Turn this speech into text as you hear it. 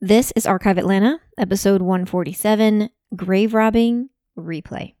This is Archive Atlanta, episode 147, Grave Robbing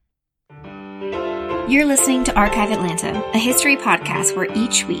Replay. You're listening to Archive Atlanta, a history podcast where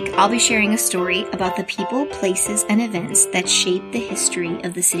each week I'll be sharing a story about the people, places, and events that shape the history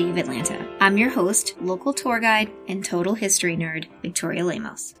of the city of Atlanta. I'm your host, local tour guide, and total history nerd, Victoria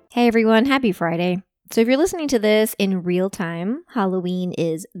Lemos. Hey everyone, happy Friday. So if you're listening to this in real time, Halloween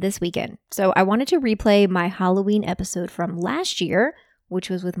is this weekend. So I wanted to replay my Halloween episode from last year, which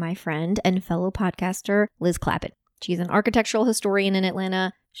was with my friend and fellow podcaster, Liz Clappin. She's an architectural historian in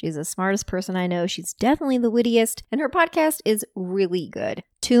Atlanta. She's the smartest person I know. She's definitely the wittiest, and her podcast is really good.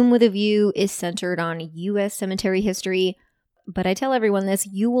 Tomb with a View is centered on U.S. cemetery history, but I tell everyone this,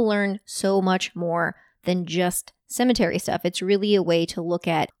 you will learn so much more than just cemetery stuff. It's really a way to look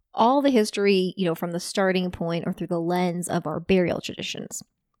at all the history, from the starting point or through the lens of our burial traditions.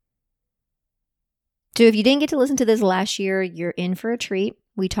 So if you didn't get to listen to this last year, you're in for a treat.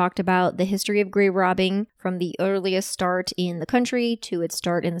 We talked about the history of grave robbing from the earliest start in the country to its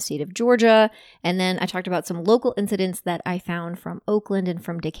start in the state of Georgia. And then I talked about some local incidents that I found from Oakland and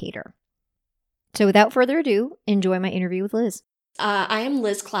from Decatur. So without further ado, enjoy my interview with Liz. I am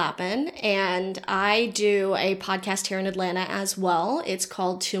Liz Clappin, and I do a podcast here in Atlanta as well. It's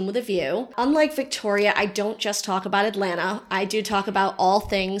called Tomb with a View. Unlike Victoria, I don't just talk about Atlanta. I do talk about all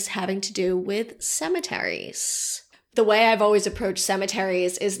things having to do with cemeteries. The way I've always approached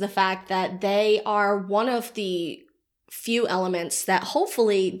cemeteries is the fact that they are one of the few elements that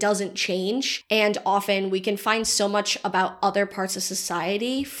hopefully doesn't change, and often we can find so much about other parts of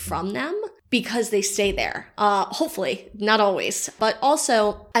society from them because they stay there. Hopefully, not always. But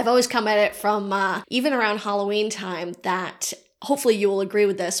also, I've always come at it from even around Halloween time that hopefully you will agree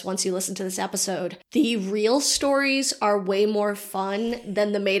with this once you listen to this episode. The real stories are way more fun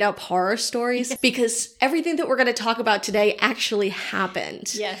than the made-up horror stories because everything that we're going to talk about today actually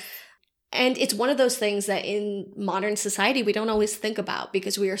happened. Yes. And it's one of those things that in modern society we don't always think about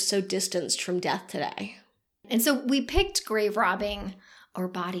because we are so distanced from death today. And so we picked grave robbing or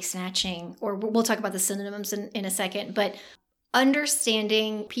body snatching, or we'll talk about the synonyms in a second, but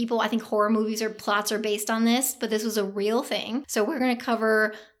understanding people, I think horror movies or plots are based on this, but this was a real thing. So we're going to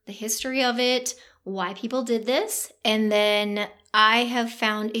cover the history of it, why people did this, and then I have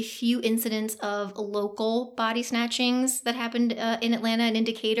found a few incidents of local body snatchings that happened in Atlanta and in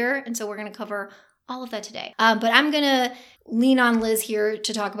Decatur, and so we're going to cover all of that today. But I'm going to lean on Liz here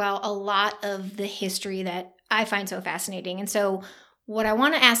to talk about a lot of the history that I find so fascinating. And so what I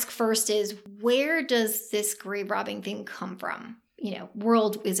want to ask first is, where does this grave robbing thing come from?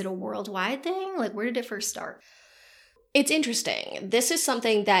 Is it a worldwide thing? Like, where did it first start? It's interesting. This is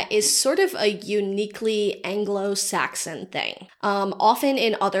something that is sort of a uniquely Anglo-Saxon thing. Often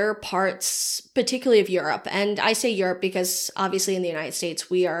in other parts, particularly of Europe, and I say Europe because obviously in the United States,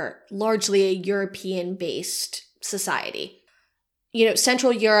 we are largely a European-based society.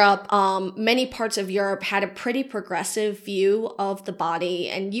 Central Europe, many parts of Europe had a pretty progressive view of the body.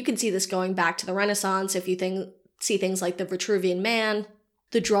 And you can see this going back to the Renaissance. If you see things like the Vitruvian Man,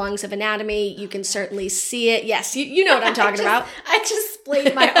 the drawings of anatomy, you can certainly see it. Yes, you know what I'm talking about. I just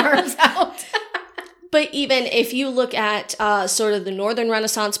splayed my arms out. But even if you look at sort of the Northern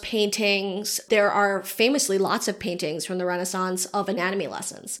Renaissance paintings, there are famously lots of paintings from the Renaissance of anatomy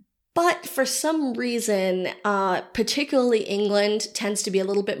lessons. But for some reason, particularly England tends to be a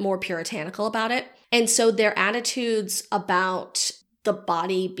little bit more puritanical about it. And so their attitudes about the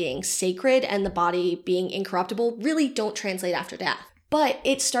body being sacred and the body being incorruptible really don't translate after death. But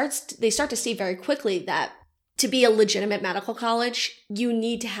they start to see very quickly that to be a legitimate medical college, you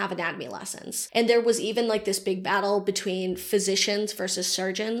need to have anatomy lessons. And there was even like this big battle between physicians versus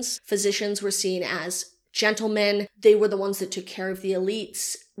surgeons. Physicians were seen as gentlemen. They were the ones that took care of the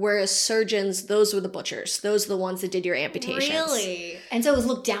elites. Whereas surgeons, those were the butchers. Those are the ones that did your amputations. Really? And so it was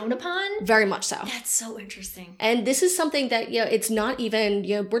looked down upon? Very much so. That's so interesting. And this is something that, it's not even,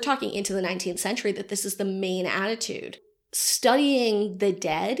 we're talking into the 19th century that this is the main attitude. Studying the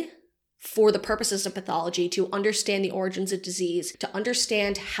dead for the purposes of pathology, to understand the origins of disease, to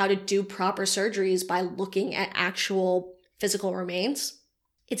understand how to do proper surgeries by looking at actual physical remains,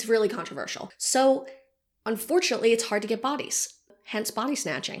 it's really controversial. So, unfortunately, it's hard to get bodies. Hence body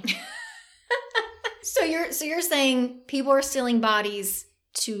snatching. So you're saying people are stealing bodies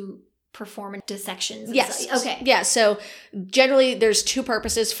to perform dissections? Yes. Okay. Yeah. So generally there's two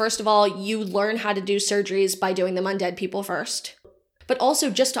purposes. First of all, you learn how to do surgeries by doing them on dead people first, but also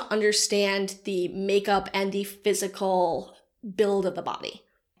just to understand the makeup and the physical build of the body,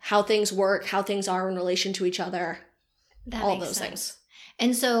 how things work, how things are in relation to each other, all those things.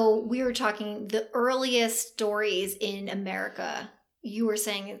 And so we were talking the earliest stories in America you were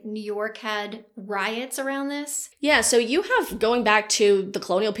saying New York had riots around this? Yeah, so you have, going back to the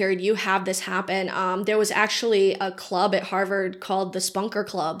colonial period, you have this happen. There was actually a club at Harvard called the Spunker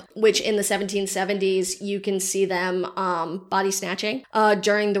Club, which in the 1770s, you can see them body snatching.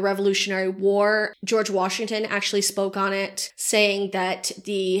 During the Revolutionary War, George Washington actually spoke on it, saying that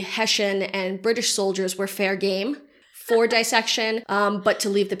the Hessian and British soldiers were fair game for dissection, but to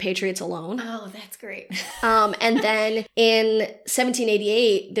leave the Patriots alone. Oh, that's great. And then in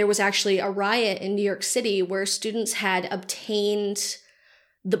 1788, there was actually a riot in New York City where students had obtained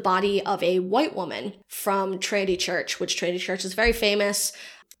the body of a white woman from Trinity Church, which Trinity Church is very famous,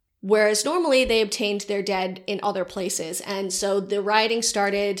 whereas normally they obtained their dead in other places. And so the rioting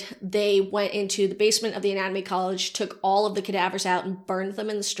started. They went into the basement of the Anatomy College, took all of the cadavers out and burned them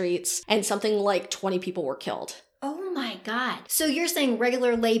in the streets, and something like 20 people were killed. Oh my God. So you're saying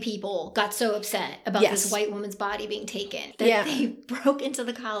regular lay people got so upset about this white woman's body being taken that they broke into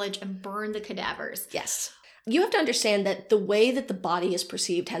the college and burned the cadavers. Yes. You have to understand that the way that the body is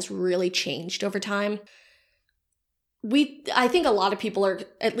perceived has really changed over time. I think a lot of people are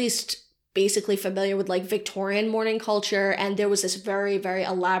at least basically familiar with like Victorian mourning culture, and there was this very, very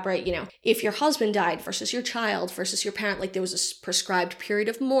elaborate, if your husband died versus your child versus your parent, like there was a prescribed period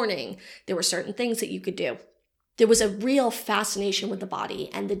of mourning. There were certain things that you could do. There was a real fascination with the body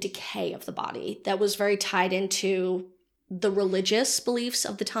and the decay of the body that was very tied into the religious beliefs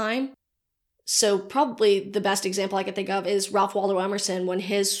of the time. So probably the best example I could think of is Ralph Waldo Emerson. When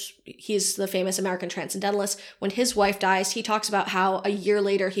he's the famous American transcendentalist, when his wife dies, he talks about how a year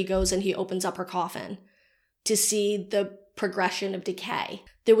later he goes and he opens up her coffin to see the progression of decay.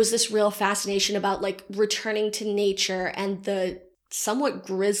 There was this real fascination about like returning to nature and the somewhat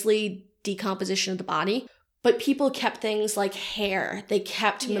grisly decomposition of the body. But people kept things like hair. They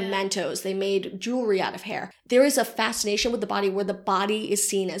kept mementos. They made jewelry out of hair. There is a fascination with the body where the body is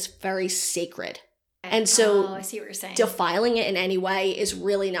seen as very sacred. And so I see what you're saying. Defiling it in any way is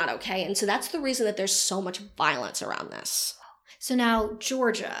really not okay. And so that's the reason that there's so much violence around this. So now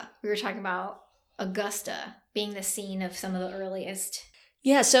Georgia, we were talking about Augusta being the scene of some of the earliest.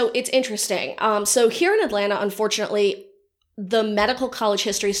 Yeah, so it's interesting. So here in Atlanta, unfortunately, the medical college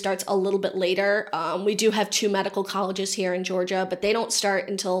history starts a little bit later. We do have 2 medical colleges here in Georgia, but they don't start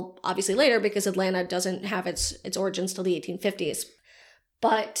until obviously later because Atlanta doesn't have its origins till the 1850s.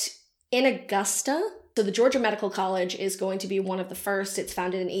 But in Augusta, so the Georgia Medical College is going to be one of the first. It's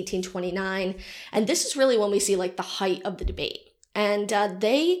founded in 1829. And this is really when we see like the height of the debate. And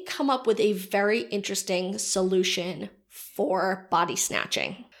they come up with a very interesting solution for body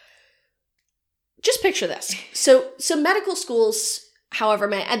snatching. Just picture this. So medical schools,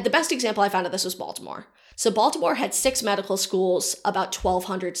 however, and the best example I found of this was Baltimore. So Baltimore had 6 medical schools, about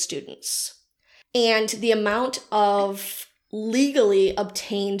 1,200 students. And the amount of legally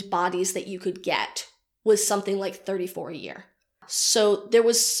obtained bodies that you could get was something like 34 a year. So there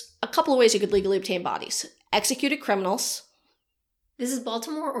was a couple of ways you could legally obtain bodies. Executed criminals. This is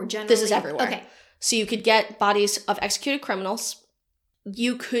Baltimore or generally? This is everywhere. Okay. So you could get bodies of executed criminals.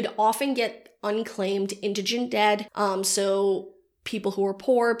 You could often get unclaimed indigent dead, so people who were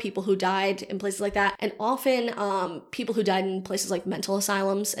poor, people who died in places like that, and often people who died in places like mental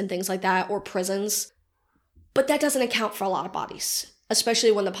asylums and things like that, or prisons. But that doesn't account for a lot of bodies,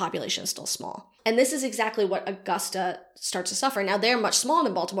 especially when the population is still small. And this is exactly what Augusta starts to suffer. Now, they're much smaller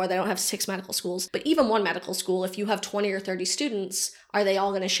than Baltimore. They don't have 6 medical schools, but even one medical school, if you have 20 or 30 students, are they all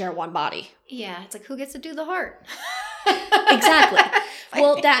going to share one body? Yeah, it's like, who gets to do the heart? Exactly.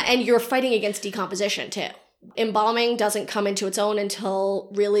 Well, and you're fighting against decomposition too. Embalming doesn't come into its own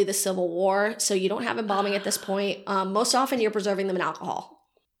until really the Civil War, so you don't have embalming at this point. Most often you're preserving them in alcohol.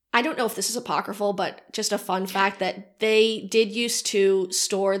 I don't know if this is apocryphal, but just a fun fact that they did used to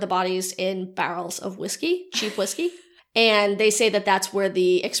store the bodies in barrels of whiskey, cheap whiskey. And they say that that's where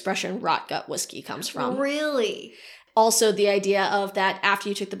the expression rot gut whiskey comes from. Really? Also, the idea of that after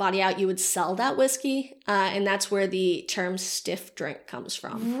you took the body out, you would sell that whiskey. And that's where the term stiff drink comes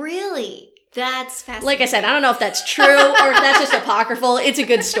from. Really? That's fascinating. Like I said, I don't know if that's true or if that's just apocryphal. It's a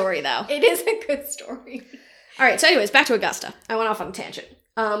good story, though. It is a good story. All right. So anyways, back to Augusta. I went off on a tangent.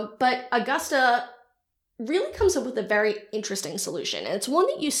 But Augusta really comes up with a very interesting solution. And it's one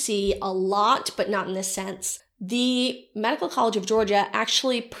that you see a lot, but not in this sense. The Medical College of Georgia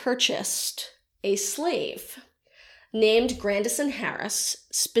actually purchased a slave named Grandison Harris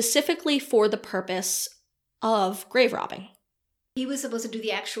specifically for the purpose of grave robbing. He was supposed to do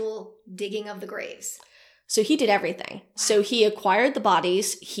the actual digging of the graves. So he did everything. So he acquired the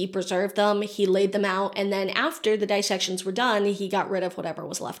bodies, he preserved them, he laid them out, and then after the dissections were done, he got rid of whatever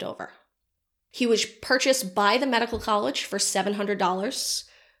was left over. He was purchased by the medical college for $700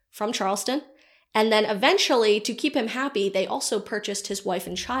 from Charleston. And then eventually, to keep him happy, they also purchased his wife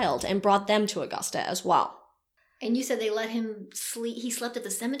and child and brought them to Augusta as well. And you said they let him sleep. He slept at the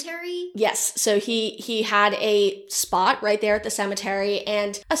cemetery? Yes. So he had a spot right there at the cemetery.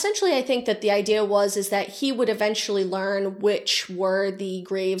 And essentially, I think that the idea is that he would eventually learn which were the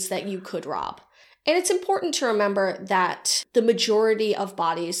graves that you could rob. And it's important to remember that the majority of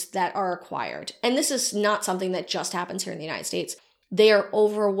bodies that are acquired, and this is not something that just happens here in the United States, they are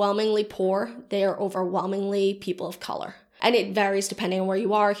overwhelmingly poor. They are overwhelmingly people of color. And it varies depending on where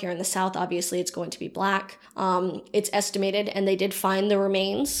you are. Here in the South, obviously, it's going to be Black. It's estimated, and they did find the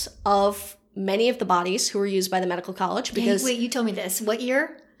remains of many of the bodies who were used by the medical college. Because wait, you told me this. What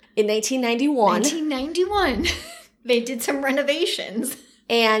year? In 1991. 1991. They did some renovations.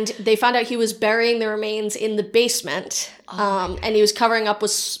 And they found out he was burying the remains in the basement. And he was covering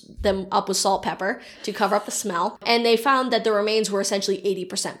them up with salt pepper to cover up the smell. And they found that the remains were essentially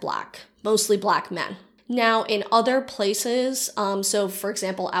 80% Black, mostly Black men. Now, in other places, so for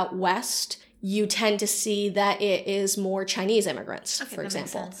example, out west, you tend to see that it is more Chinese immigrants, for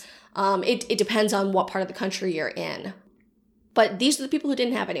example. It depends on what part of the country you're in. But these are the people who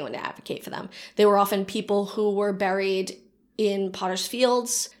didn't have anyone to advocate for them. They were often people who were buried in potter's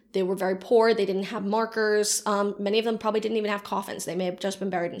fields. They were very poor. They didn't have markers. Many of them probably didn't even have coffins. They may have just been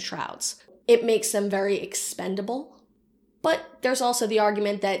buried in shrouds. It makes them very expendable. But there's also the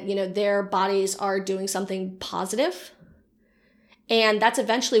argument that, their bodies are doing something positive. And that's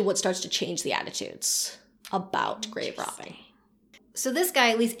eventually what starts to change the attitudes about grave robbing. So this guy,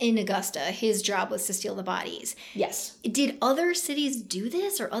 at least in Augusta, his job was to steal the bodies. Yes. Did other cities do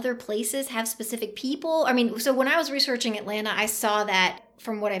this, or other places have specific people? I mean, so when I was researching Atlanta, I saw that,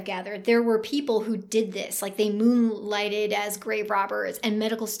 from what I've gathered, there were people who did this. Like, they moonlighted as grave robbers, and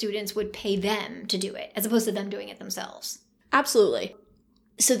medical students would pay them to do it, as opposed to them doing it themselves. Absolutely.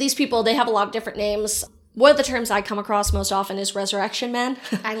 So these people, they have a lot of different names. One of the terms I come across most often is resurrection men.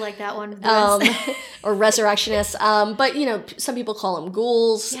 I like that one. Or resurrectionists. But, some people call them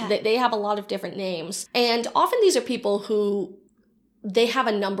ghouls. Yeah. They have a lot of different names. And often these are people who, they have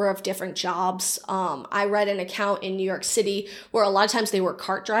a number of different jobs. I read an account in New York City where a lot of times they were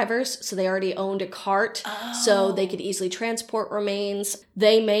cart drivers. So they already owned a cart. So they could easily transport remains.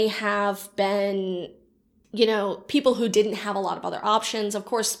 They may have been, people who didn't have a lot of other options. Of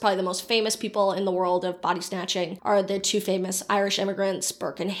course, probably the most famous people in the world of body snatching are the two famous Irish immigrants,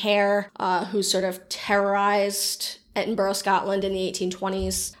 Burke and Hare, who sort of terrorized Edinburgh, Scotland in the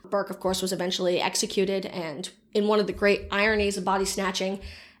 1820s. Burke, of course, was eventually executed, and in one of the great ironies of body snatching,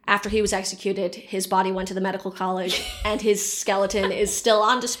 after he was executed, his body went to the medical college, and his skeleton is still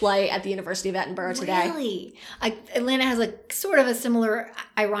on display at the University of Edinburgh today. Really? Atlanta has sort of a similar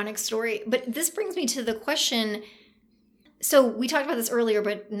ironic story. But this brings me to the question. So we talked about this earlier,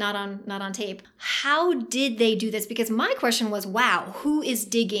 but not on tape. How did they do this? Because my question was, wow, who is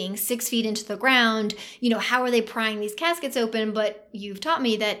digging 6 feet into the ground? How are they prying these caskets open? But you've taught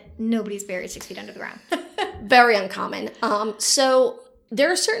me that nobody's buried 6 feet under the ground. Very uncommon. So there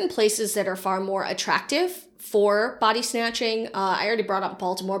are certain places that are far more attractive for body snatching. I already brought up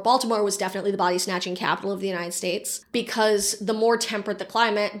Baltimore. Baltimore was definitely the body snatching capital of the United States because the more temperate the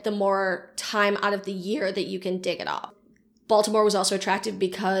climate, the more time out of the year that you can dig it up. Baltimore was also attractive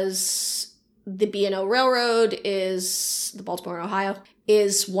because the B&O Railroad the Baltimore and Ohio,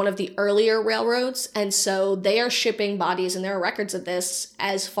 is one of the earlier railroads. And so they are shipping bodies, and there are records of this,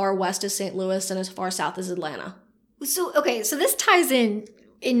 as far west as St. Louis and as far south as Atlanta. So this ties in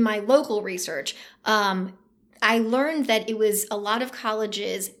my local research. I learned that it was a lot of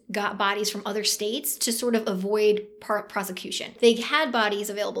colleges got bodies from other states to sort of avoid prosecution. They had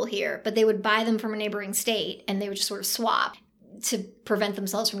bodies available here, but they would buy them from a neighboring state, and they would just sort of swap to prevent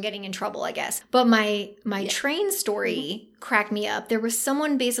themselves from getting in trouble, I guess. But my train story cracked me up. There was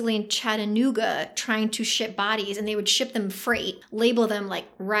someone basically in Chattanooga trying to ship bodies, and they would ship them freight, label them like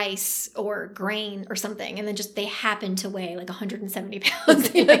rice or grain or something, and then just they happened to weigh like 170 pounds,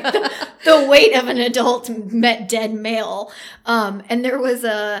 the weight of an adult dead male. And there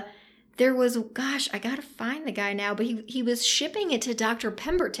was, gosh, I gotta find the guy now, but he was shipping it to Dr.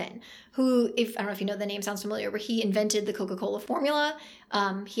 Pemberton, who, I don't know if you know the name, sounds familiar, but he invented the Coca-Cola formula.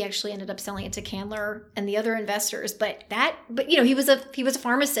 He actually ended up selling it to Candler and the other investors, but he was a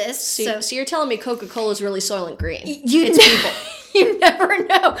pharmacist. So you're telling me Coca-Cola is really Soylent Green? People. You never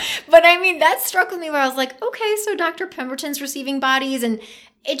know. But I mean, that struck with me where I was like, okay, so Dr. Pemberton's receiving bodies, and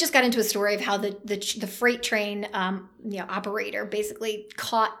it just got into a story of how the freight train operator basically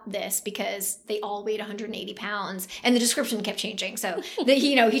caught this because they all weighed 180 pounds, and the description kept changing. So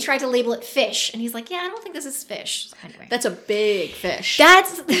he tried to label it fish, and he's like, yeah, I don't think this is fish. So anyway, that's a big fish.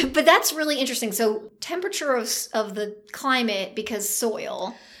 That's really interesting. So temperature of the climate because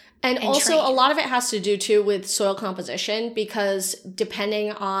soil. And also a lot of it has to do too with soil composition, because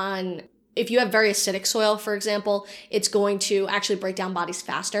depending on if you have very acidic soil, for example, it's going to actually break down bodies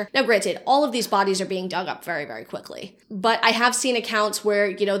faster. Now, granted, all of these bodies are being dug up very, very quickly. But I have seen accounts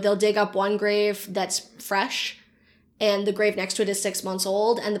where, they'll dig up one grave that's fresh and the grave next to it is 6 months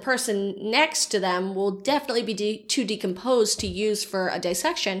old, and the person next to them will definitely be too decomposed to use for a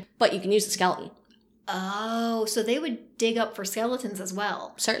dissection, but you can use the skeleton. Oh, so they would dig up for skeletons as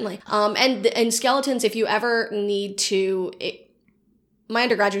well. Certainly. And skeletons, if you ever need to... My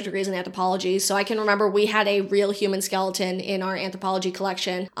undergraduate degree is in anthropology, so I can remember we had a real human skeleton in our anthropology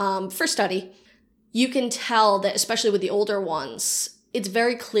collection for study. You can tell that, especially with the older ones, it's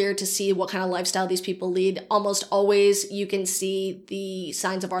very clear to see what kind of lifestyle these people lead. Almost always you can see the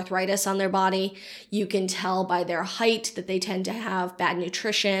signs of arthritis on their body. You can tell by their height that they tend to have bad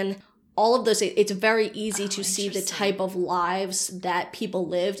nutrition. All of those, it's very easy to see the type of lives that people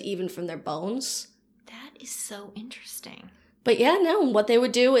lived, even from their bones. That is so interesting. But yeah, no, what they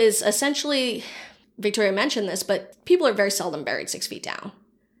would do is essentially, Victoria mentioned this, but people are very seldom buried 6 feet down.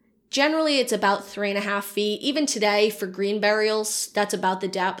 Generally, it's about 3.5 feet. Even today, for green burials, that's about the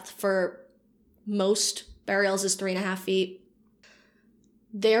depth. For most burials is 3.5 feet.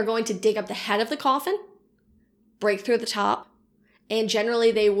 They are going to dig up the head of the coffin, break through the top, and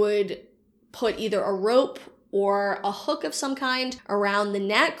generally they would put either a rope or a hook of some kind around the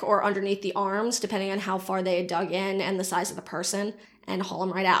neck or underneath the arms, depending on how far they had dug in and the size of the person, and haul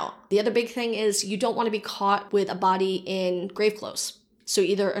them right out. The other big thing is you don't want to be caught with a body in grave clothes. So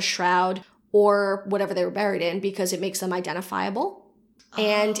either a shroud or whatever they were buried in, because it makes them identifiable.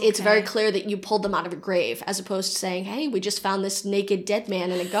 And it's very clear that you pulled them out of a grave, as opposed to saying, hey, we just found this naked dead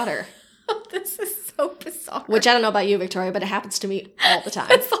man in a gutter. This is so bizarre. Which I don't know about you, Victoria, but it happens to me all the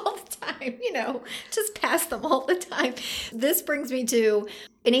time. It's all the time, just pass them all the time. This brings me to,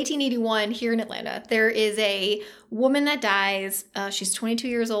 in 1881, here in Atlanta, there is a woman that dies. She's 22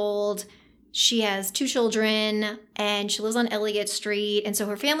 years old. She has 2 children, and she lives on Elliott Street. And so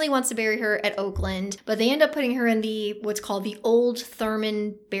her family wants to bury her at Oakland, but they end up putting her in what's called the Old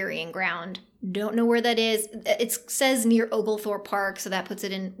Thurman Burying Ground. Don't know where that is. It says near Oglethorpe Park, so that puts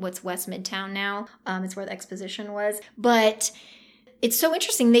it in what's West Midtown now. It's where the exposition was. But it's so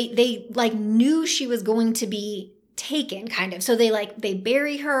interesting. They knew she was going to be taken, kind of. So they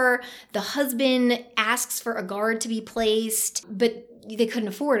bury her. The husband asks for a guard to be placed, but they couldn't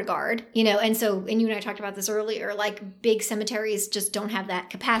afford a guard, and you and I talked about this earlier, big cemeteries just don't have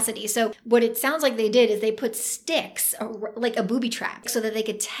that capacity. So what it sounds like they did is they put sticks, like a booby trap, so that they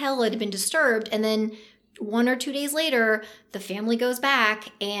could tell it had been disturbed. And then 1 or 2 days later, the family goes back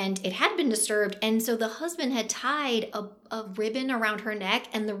and it had been disturbed. And so the husband had tied a ribbon around her neck,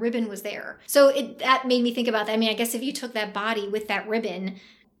 and the ribbon was there. So that made me think about that. I mean, I guess if you took that body with that ribbon,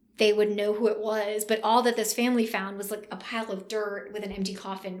 they would know who it was. But all that this family found was a pile of dirt with an empty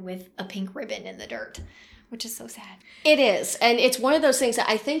coffin with a pink ribbon in the dirt, which is so sad. It is. And it's one of those things that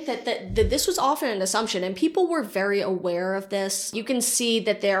I think that this was often an assumption, and people were very aware of this. You can see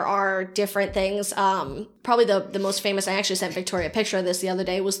that there are different things. Probably the most famous, I actually sent Victoria a picture of this the other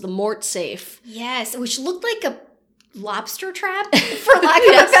day, was the Mort safe. Yes, which looked like a lobster trap, for lack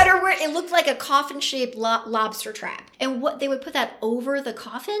of a better word. It looked like a coffin-shaped lobster trap. And what they would put that over the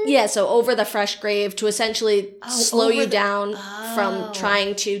coffin? Yeah, so over the fresh grave to essentially slow you down from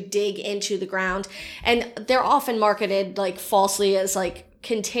trying to dig into the ground. And they're often marketed falsely as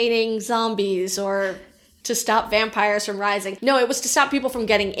containing zombies or to stop vampires from rising. No, it was to stop people from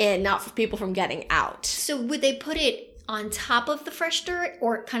getting in, not for people from getting out. So would they put it on top of the fresh dirt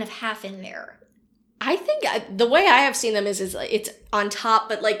or kind of half in there? I think the way I have seen them is it's on top,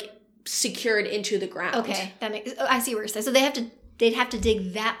 but secured into the ground. Okay, I see what you're saying. So they'd have to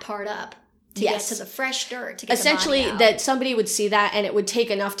dig that part up to get to the fresh dirt to get essentially the body out. That somebody would see that, and it would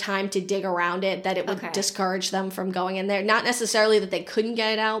take enough time to dig around it that it would discourage them from going in there. Not necessarily that they couldn't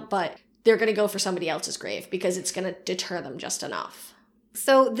get it out, but they're going to go for somebody else's grave because it's going to deter them just enough.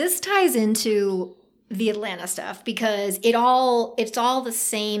 So this ties into the Atlanta stuff because it's all the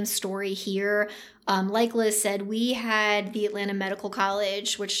same story here. Like Liz said, we had the Atlanta Medical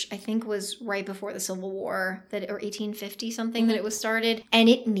College, which I think was right before the Civil War, or 1850 something that it was started, and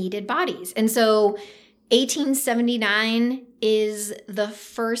it needed bodies. And so 1879 is the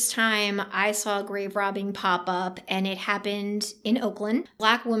first time I saw grave robbing pop up, and it happened in Oakland.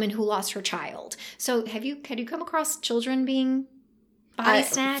 Black woman who lost her child. So had you come across children being body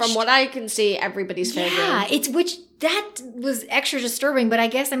snatched? From what I can see, everybody's fair game. Yeah, that was extra disturbing, but I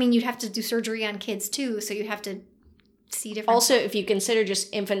guess, you'd have to do surgery on kids too, so you'd have to see different... Also, if you consider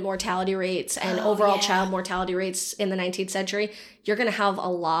just infant mortality rates and overall child mortality rates in the 19th century, you're going to have a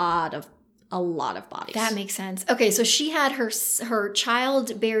lot of bodies. That makes sense. Okay, so she had her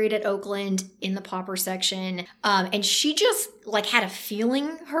child buried at Oakland in the pauper section, and she just had a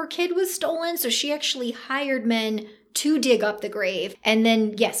feeling her kid was stolen, so she actually hired men to dig up the grave. And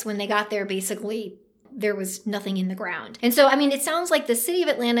then, yes, when they got there, basically, there was nothing in the ground. And so, it sounds like the city of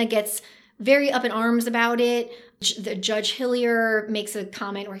Atlanta gets very up in arms about it. The Judge Hillier makes a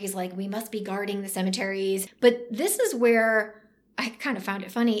comment where he's like, we must be guarding the cemeteries. But this is where I kind of found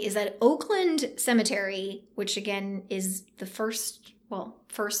it funny, is that Oakland Cemetery, which again is the first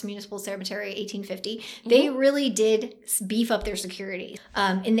municipal cemetery, 1850, they really did beef up their security.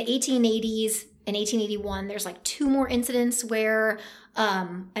 In the 1880s and 1881, there's 2 more incidents where,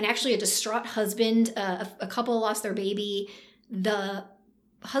 and actually a distraught husband, a couple lost their baby. The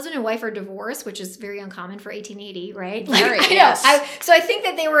husband and wife are divorced, which is very uncommon for 1880, right? Yes. So I think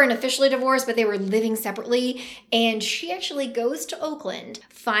that they weren't officially divorced, but they were living separately. And she actually goes to Oakland,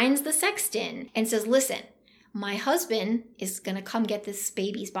 finds the sexton, and says, listen, my husband is going to come get this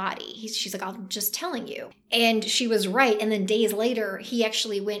baby's body. She's like, I'm just telling you. And she was right. And then days later, he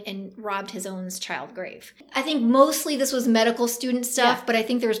actually went and robbed his own child's grave. I think mostly this was medical student stuff, but I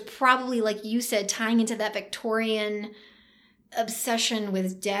think there's probably, like you said, tying into that Victorian obsession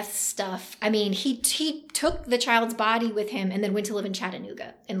with death stuff. He took the child's body with him and then went to live in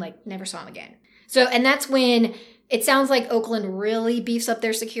Chattanooga and never saw him again. So, and that's when it sounds like Oakland really beefs up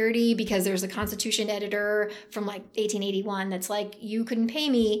their security, because there's a Constitution editor from 1881 that's like, you couldn't pay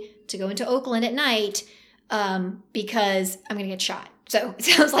me to go into Oakland at night because I'm going to get shot. So it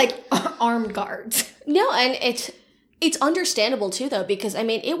sounds like armed guards. No, and it's understandable too, though, because,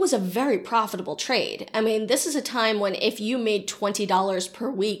 it was a very profitable trade. This is a time when if you made $20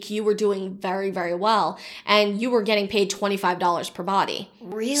 per week, you were doing very, very well, and you were getting paid $25 per body.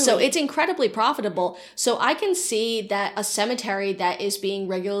 Really? So it's incredibly profitable. So I can see that a cemetery that is being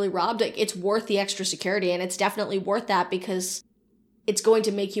regularly robbed, it's worth the extra security, and it's definitely worth that because it's going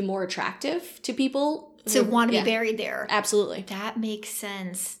to make you more attractive to people. To want to be buried there. Absolutely. That makes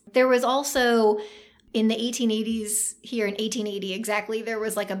sense. There was also... in the 1880s, here in 1880 exactly, there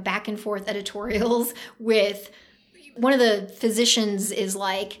was a back and forth editorials with one of the physicians is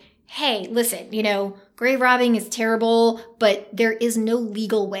like, hey, listen, grave robbing is terrible, but there is no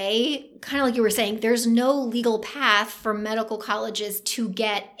legal way, kind of like you were saying, there's no legal path for medical colleges to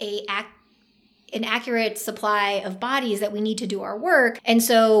get an accurate supply of bodies that we need to do our work. And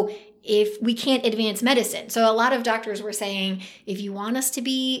so if we can't advance medicine. So a lot of doctors were saying, if you want us to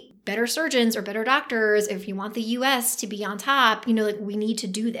be better surgeons or better doctors, if you want the U.S. to be on top, we need to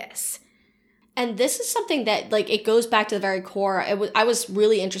do this. And this is something that, it goes back to the very core. I was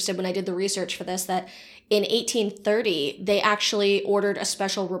really interested when I did the research for this, that in 1830, they actually ordered a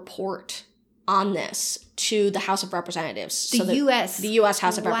special report on this to the House of Representatives. The U.S.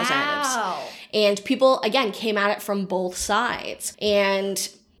 House of Representatives. Wow. And people, again, came at it from both sides. And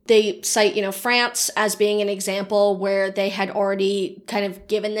they cite, France as being an example where they had already kind of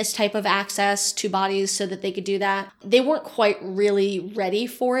given this type of access to bodies so that they could do that. They weren't quite really ready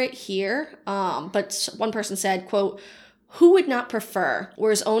for it here. But one person said, quote, who would not prefer,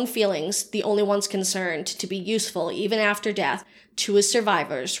 were his own feelings the only ones concerned, to be useful even after death to his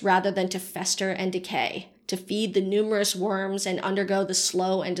survivors rather than to fester and decay, to feed the numerous worms and undergo the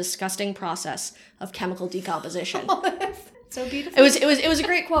slow and disgusting process of chemical decomposition. So beautiful. It was a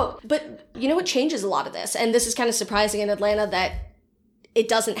great quote. But you know what changes a lot of this, and this is kind of surprising in Atlanta that it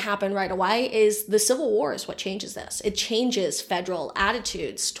doesn't happen right away, is the Civil War is what changes this. It changes federal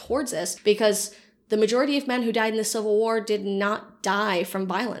attitudes towards this, because the majority of men who died in the Civil War did not die from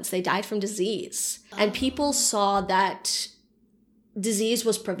violence. They died from disease. And people saw that disease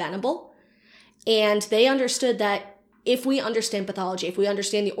was preventable, and they understood that if we understand pathology, if we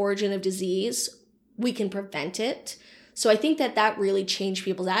understand the origin of disease, we can prevent it. So I think that really changed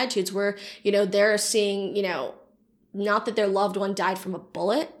people's attitudes where, they're seeing, not that their loved one died from a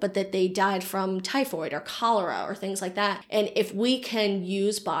bullet, but that they died from typhoid or cholera or things like that. And if we can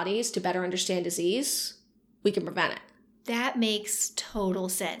use bodies to better understand disease, we can prevent it. That makes total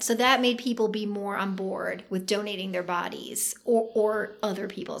sense. So that made people be more on board with donating their bodies or other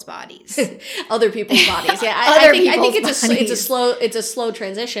people's bodies. Other people's bodies. Yeah, I think it's a slow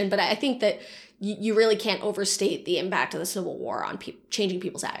transition, but I think that you really can't overstate the impact of the Civil War on changing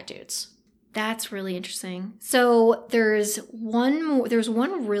people's attitudes. That's really interesting. So there's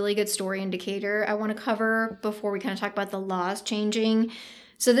one really good story in Decatur I want to cover before we kind of talk about the laws changing.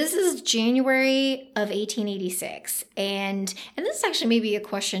 So this is January of 1886, and this is actually maybe a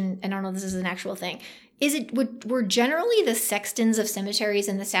question. I don't know if this is an actual thing. Were generally the sextons of cemeteries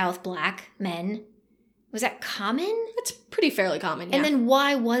in the South black men? Was that common? That's pretty fairly common. Yeah. And then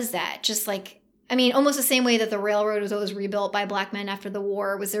why was that? Just almost the same way that the railroad was always rebuilt by black men after the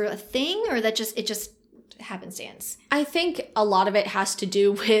war. Was there a thing, or that it just happenstance? I think a lot of it has to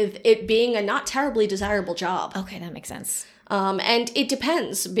do with it being a not terribly desirable job. Okay, that makes sense. And it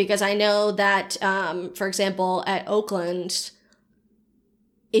depends, because I know that, for example, at Oakland,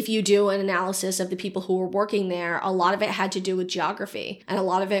 if you do an analysis of the people who were working there, a lot of it had to do with geography. And a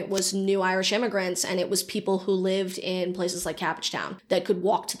lot of it was new Irish immigrants, and it was people who lived in places like Cabbagetown that could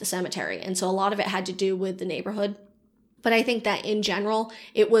walk to the cemetery. And so a lot of it had to do with the neighborhood. But I think that in general,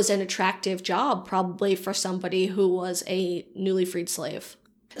 it was an attractive job, probably for somebody who was a newly freed slave.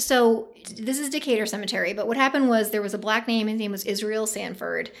 So this is Decatur Cemetery, but what happened was there was a black name. His name was Israel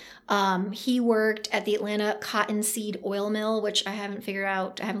Sanford. He worked at the Atlanta Cottonseed Oil Mill, which I haven't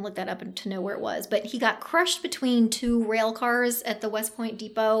looked that up to know where it was, but he got crushed between two rail cars at the West Point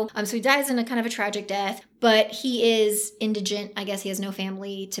Depot. So he dies in a kind of a tragic death, but he is indigent. I guess he has no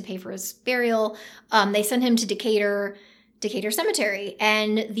family to pay for his burial. They send him to Decatur Cemetery,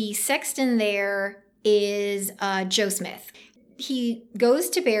 and the sexton there is Joe Smith. He goes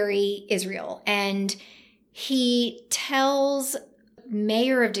to bury Israel, and he tells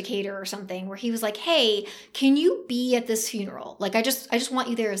mayor of Decatur or something, where he was like, hey, can you be at this funeral? I just want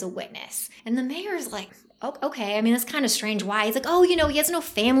you there as a witness. And the mayor's like, oh, okay. That's kind of strange. Why? He's like, oh, he has no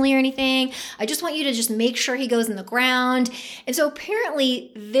family or anything. I just want you to just make sure he goes in the ground. And so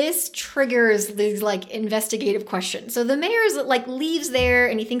apparently this triggers these investigative questions. So the mayor's leaves there,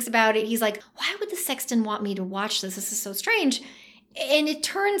 and he thinks about it. He's like, why would the sexton want me to watch this? This is so strange. And it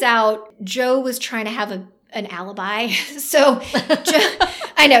turns out Joe was trying to have an alibi. So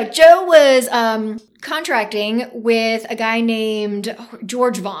Joe was contracting with a guy named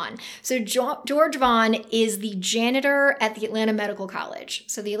George Vaughn. So George Vaughn is the janitor at the Atlanta Medical College.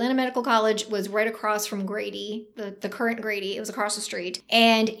 So the Atlanta Medical College was right across from Grady, the current Grady. It was across the street.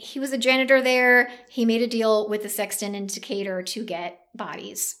 And he was a janitor there. He made a deal with the sexton in Decatur to get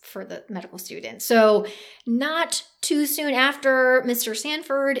bodies for the medical students. So not too soon after, Mr.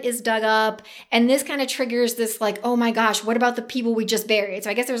 Sanford is dug up, and this kind of triggers this oh my gosh, what about the people we just buried? So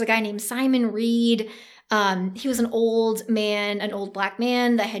I guess there was a guy named Simon Reed. He was an old black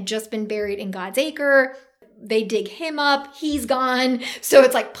man that had just been buried in God's Acre. They dig him up. He's gone. So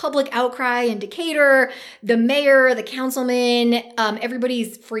it's public outcry in Decatur. The mayor, the councilman,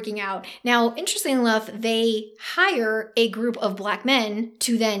 everybody's freaking out. Now, interestingly enough, they hire a group of black men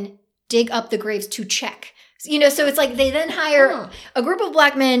to then dig up the graves to check. So it's they then hire a group of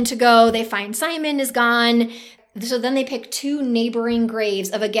black men to go. They find Simon is gone. So then they pick two neighboring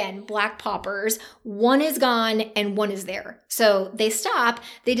graves of, again, black paupers. One is gone and one is there. So they stop.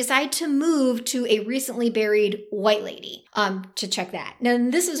 They decide to move to a recently buried white lady to check that. Now,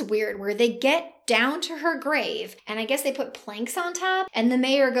 this is weird, where they get down to her grave, and I guess they put planks on top, and the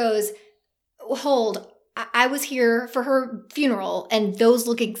mayor goes, hold, I was here for her funeral, and those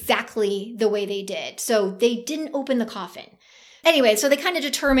look exactly the way they did. So they didn't open the coffin. Anyway, so they kind of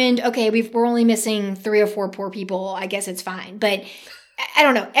determined, okay, we're only missing 3 or 4 poor people. I guess it's fine. But I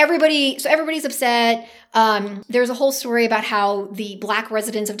don't know. Everybody's upset. There's a whole story about how the black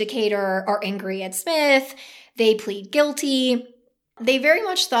residents of Decatur are angry at Smith. They plead guilty. They very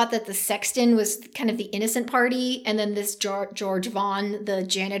much thought that the sexton was kind of the innocent party, and then this George Vaughn, the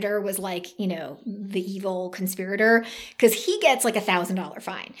janitor, was the evil conspirator, because he gets a $1,000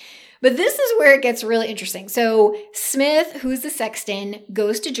 fine. But this is where it gets really interesting. So Smith, who's the sexton,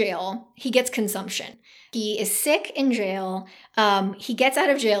 goes to jail. He gets consumption. He is sick in jail. He gets out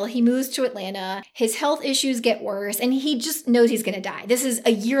of jail. He moves to Atlanta. His health issues get worse, and he just knows he's going to die. This is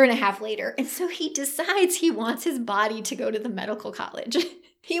a year and a half later. And so he decides he wants his body to go to the medical college.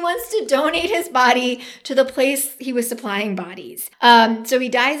 He wants to donate his body to the place he was supplying bodies. So he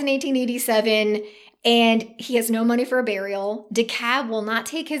dies in 1887. And he has no money for a burial. DeKalb will not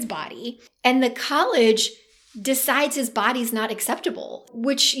take his body. And the college decides his body's not acceptable,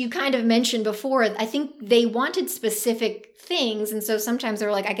 which you kind of mentioned before. I think they wanted specific things. And so sometimes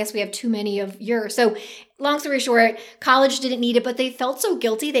they're like, I guess we have too many of yours. So long story short, college didn't need it, but they felt so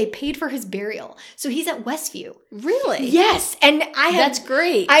guilty they paid for his burial. So he's at Westview. Really? Yes. And that's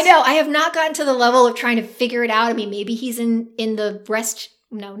great. I know. I have not gotten to the level of trying to figure it out. I mean, maybe he's in the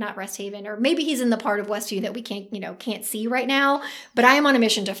not Rest Haven, or maybe he's in the part of Westview that we can't see right now. But I am on a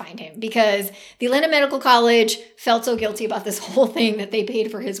mission to find him because the Atlanta Medical College felt so guilty about this whole thing that they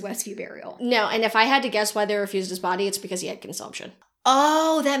paid for his Westview burial. No, and if I had to guess why they refused his body, it's because he had consumption.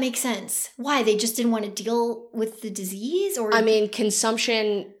 Oh, that makes sense. Why? They just didn't want to deal with the disease? Or I mean,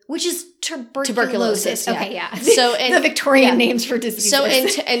 consumption... Which is tuberculosis. Yeah. Okay, yeah. So, the Victorian names for diseases. So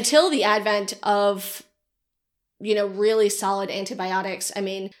until the advent of, really solid antibiotics, I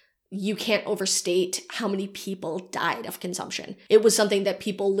mean, you can't overstate how many people died of consumption. It was something that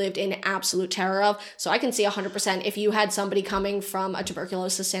people lived in absolute terror of. So I can see 100% if you had somebody coming from a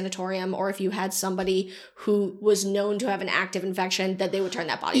tuberculosis sanatorium, or if you had somebody who was known to have an active infection, that they would turn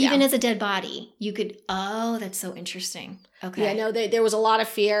that body down. Even as a dead body, you could, that's so interesting. Okay. Yeah, no, there was a lot of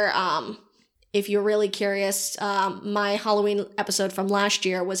fear. If you're really curious, my Halloween episode from last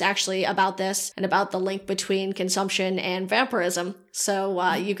year was actually about this and about the link between consumption and vampirism.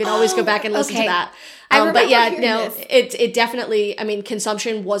 So you can always go back and listen to that. But yeah, no, it definitely, I mean,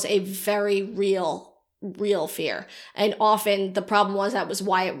 consumption was a very real fear. And often the problem was that was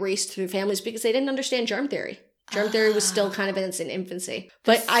why it raced through families, because they didn't understand germ theory. Germ theory was still kind of in its infancy.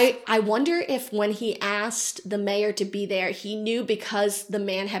 But I wonder if when he asked the mayor to be there, he knew because the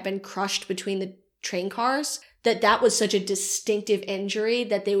man had been crushed between the train cars, that was such a distinctive injury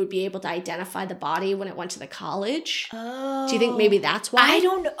that they would be able to identify the body when it went to the college. Oh. Do you think maybe that's why? I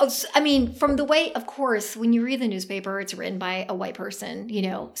don't know. I mean, from the way, of course, when you read the newspaper, it's written by a white person,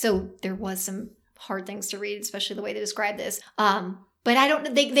 so there was some hard things to read, especially the way they describe this. But I don't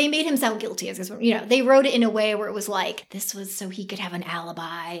know. They made him sound guilty as this one. They wrote it in a way where it was like, this was so he could have an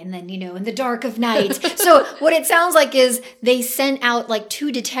alibi. And then, in the dark of night. So what it sounds like is they sent out like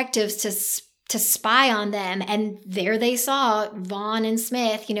 2 detectives to spy on them. And there they saw Vaughn and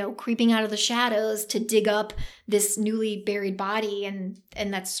Smith, creeping out of the shadows to dig up this newly buried body. And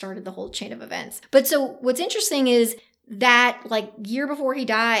that started the whole chain of events. But so what's interesting is that like year before he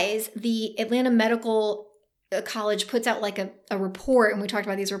dies, the Atlanta Medical College puts out like a report, and we talked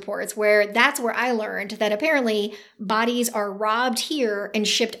about these reports, where that's where I learned that apparently bodies are robbed here and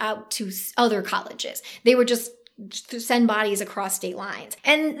shipped out to other colleges. They were just to send bodies across state lines.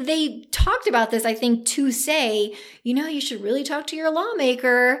 And they talked about this, I think, to say, you should really talk to your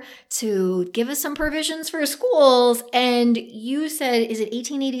lawmaker to give us some provisions for schools. And you said, is it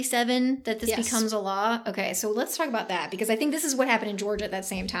 1887 that this becomes a law? Okay, so let's talk about that, because I think this is what happened in Georgia at that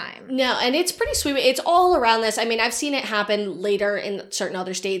same time. No, and it's pretty sweet. It's all around this. I mean, I've seen it happen later in certain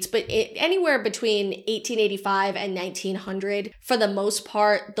other states, but anywhere between 1885 and 1900, for the most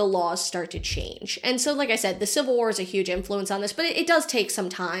part, the laws start to change. And so, like I said, the Civil War is a huge influence on this, but it does take some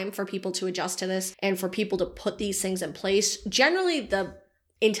time for people to adjust to this and for people to put these things in place. Generally, the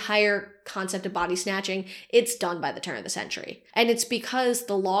entire concept of body snatching, it's done by the turn of the century. And it's because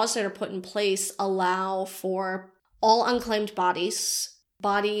the laws that are put in place allow for all unclaimed bodies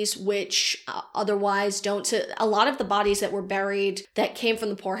which otherwise don't. So a lot of the bodies that were buried that came from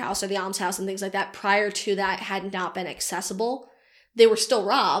the poorhouse or the almshouse and things like that prior to that had not been accessible. They were still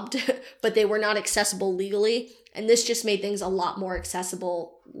robbed, but they were not accessible legally. And this just made things a lot more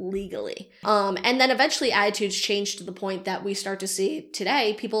accessible legally. And then eventually attitudes changed to the point that we start to see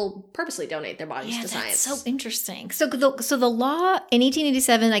today, people purposely donate their bodies to science. That's so interesting. So the law in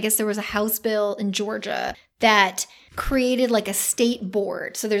 1887, I guess there was a House bill in Georgia that created like a state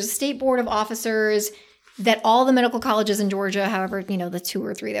board. So there's a state board of officers that all the medical colleges in Georgia, however, the 2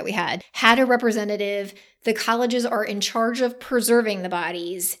 or 3 that we had a representative. The colleges are in charge of preserving the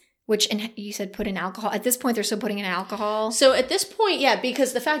bodies, which, and you said put in alcohol. At this point, they're still putting in alcohol. So at this point, yeah,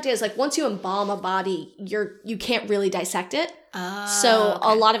 because the fact is, like, once you embalm a body, you can't really dissect it. So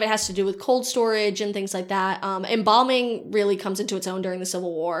a lot of it has to do with cold storage and things like that. Embalming really comes into its own during the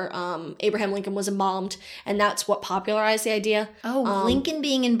Civil War. Abraham Lincoln was embalmed, and that's what popularized the idea. Lincoln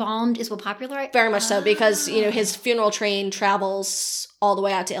being embalmed is what popularized? Very much so, because, his funeral train travels all the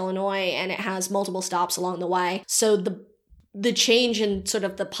way out to Illinois, and it has multiple stops along the way. So the change in sort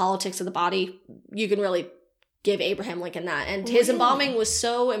of the politics of the body, you can really give Abraham Lincoln that. And his embalming was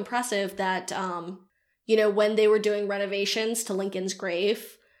so impressive that, when they were doing renovations to Lincoln's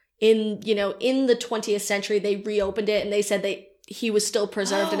grave in the 20th century, they reopened it and they said he was still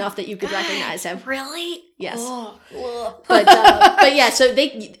preserved enough that you could recognize him. Really? Yes. But yeah, so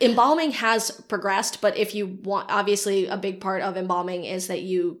embalming has progressed, but if you want, obviously a big part of embalming is that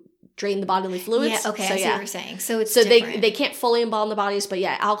you drain the bodily fluids. Yeah, okay, so, I see what you're saying. So it's so different. they can't fully embalm the bodies, but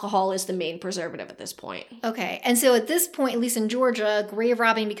yeah, alcohol is the main preservative at this point. Okay, and so at this point, at least in Georgia, grave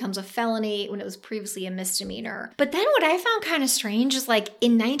robbing becomes a felony when it was previously a misdemeanor. But then what I found kind of strange is like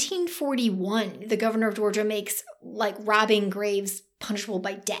in 1941, the governor of Georgia makes like robbing graves punishable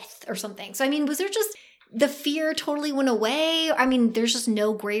by death or something. So I mean, was there just the fear totally went away? I mean, there's just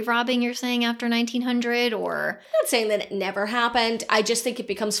no grave robbing, you're saying, after 1900, or? I'm not saying that it never happened. I just think it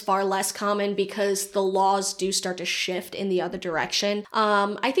becomes far less common because the laws do start to shift in the other direction.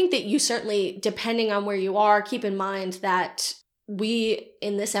 I think that you certainly, depending on where you are, keep in mind that we,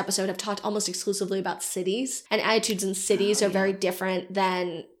 in this episode, have talked almost exclusively about cities, and attitudes in cities are very different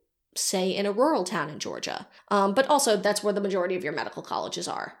than, say, in a rural town in Georgia. But also, that's where the majority of your medical colleges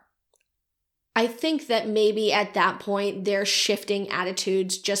are. I think that maybe at that point, they're shifting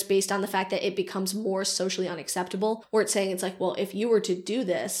attitudes just based on the fact that it becomes more socially unacceptable, where it's saying, it's like, well, if you were to do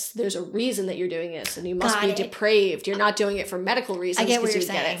this, there's a reason that you're doing this, and you must be depraved. You're not doing it for medical reasons because you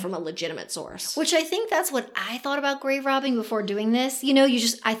get it from a legitimate source. Which I think that's what I thought about grave robbing before doing this. You know,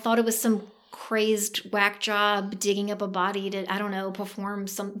 I thought it was some crazed whack job digging up a body to, I don't know, perform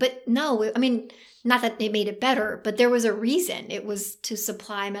some, but no, I mean, not that it made it better, but there was a reason. It was to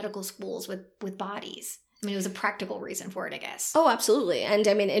supply medical schools with bodies. I mean, it was a practical reason for it, I guess. Oh, absolutely. And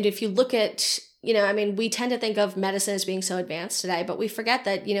I mean, and if you look at, you know, I mean, we tend to think of medicine as being so advanced today, but we forget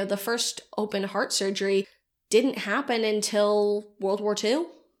that, you know, the first open heart surgery didn't happen until World War II.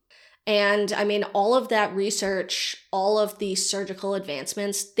 And I mean, all of that research, all of the surgical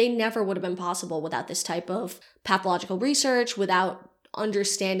advancements, they never would have been possible without this type of pathological research, without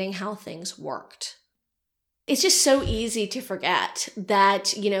understanding how things worked. It's just so easy to forget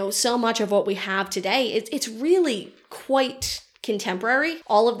that, you know, so much of what we have today, it's really quite contemporary.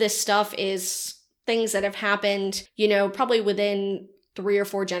 All of this stuff is things that have happened, you know, probably within 3 or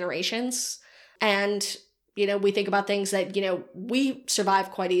 4 generations. And, you know, we think about things that, you know, we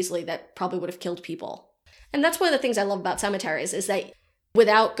survived quite easily that probably would have killed people. And that's one of the things I love about cemeteries is that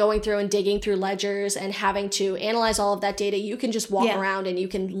without going through and digging through ledgers and having to analyze all of that data, you can just walk around and you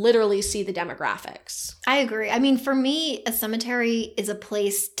can literally see the demographics. I agree. I mean, for me, a cemetery is a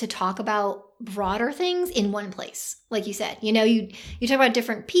place to talk about broader things in one place. Like you said, you know, you talk about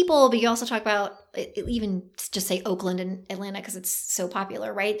different people, but you also talk about, even just say Oakland and Atlanta because it's so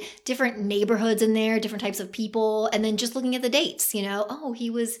popular, right? Different neighborhoods in there, different types of people, and then just looking at the dates, you know, oh, he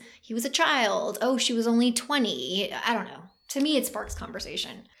was a child. Oh, she was only 20. I don't know. To me, it sparks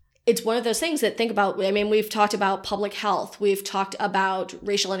conversation. It's one of those things that think about, I mean, we've talked about public health. We've talked about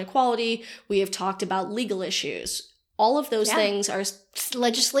racial inequality. We have talked about legal issues. All of those things are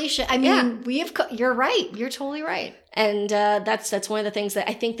legislation. I mean, you're right. You're totally right. And that's one of the things that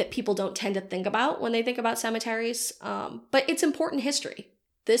I think that people don't tend to think about when they think about cemeteries. But it's important history.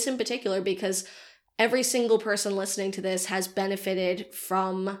 This in particular, because every single person listening to this has benefited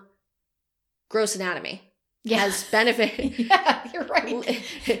from gross anatomy. Has benefited. Yeah, you're right.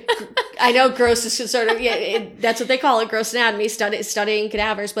 I know gross is sort of, that's what they call it, gross anatomy, studying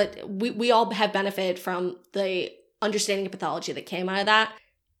cadavers, but we all have benefited from the understanding of pathology that came out of that.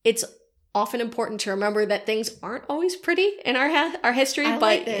 It's often important to remember that things aren't always pretty in our history, I but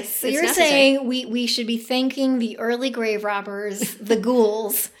like this. So you're necessary. saying we should be thanking the early grave robbers, the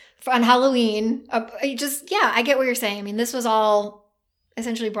ghouls, on Halloween. I get what you're saying. I mean, this was all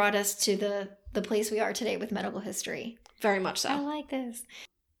essentially brought us to the place we are today with medical history. Very much so. I like this.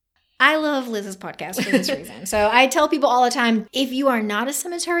 I love Liz's podcast for this reason. So I tell people all the time, if you are not a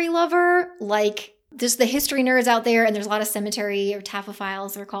cemetery lover, like just the history nerds out there, and there's a lot of cemetery or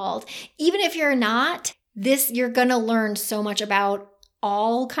taphophiles they're called, even if you're not, you're going to learn so much about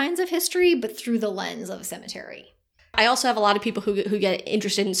all kinds of history, but through the lens of a cemetery. I also have a lot of people who get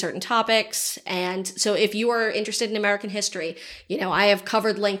interested in certain topics. And so if you are interested in American history, you know, I have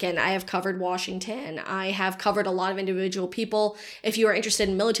covered Lincoln, I have covered Washington, I have covered a lot of individual people. If you are interested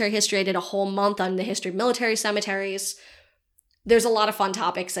in military history, I did a whole month on the history of military cemeteries. There's a lot of fun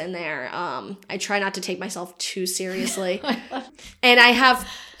topics in there. I try not to take myself too seriously. And I have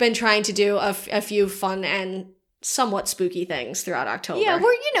been trying to do a few fun and somewhat spooky things throughout October.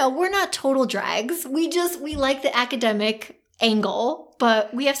 Yeah, we're not total drags. We like the academic angle,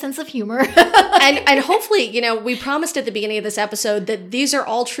 but we have sense of humor. and hopefully, you know, we promised at the beginning of this episode that these are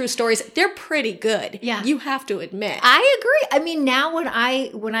all true stories. They're pretty good. Yeah. You have to admit. I agree. I mean, now when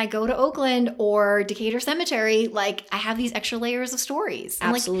I go to Oakland or Decatur Cemetery, like I have these extra layers of stories.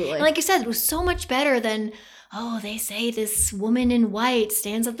 Absolutely. And like you said, it was so much better than, oh, they say this woman in white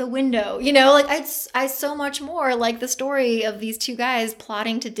stands at the window. You know, like I so much more like the story of these two guys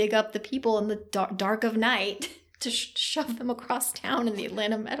plotting to dig up the people in the dark of night. to shove them across town in the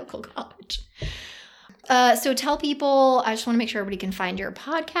Atlanta Medical College. So tell people, I just want to make sure everybody can find your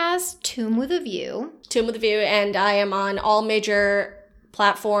podcast, Tomb with a View. Tomb with a View, and I am on all major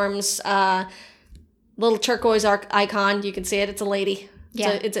platforms. Little turquoise icon, you can see it. It's a lady.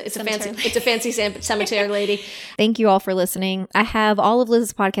 Yeah, it's a fancy cemetery lady. Thank you all for listening. I have all of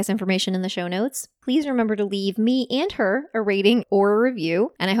Liz's podcast information in the show notes. Please remember to leave me and her a rating or a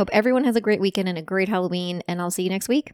review. And I hope everyone has a great weekend and a great Halloween. And I'll see you next week.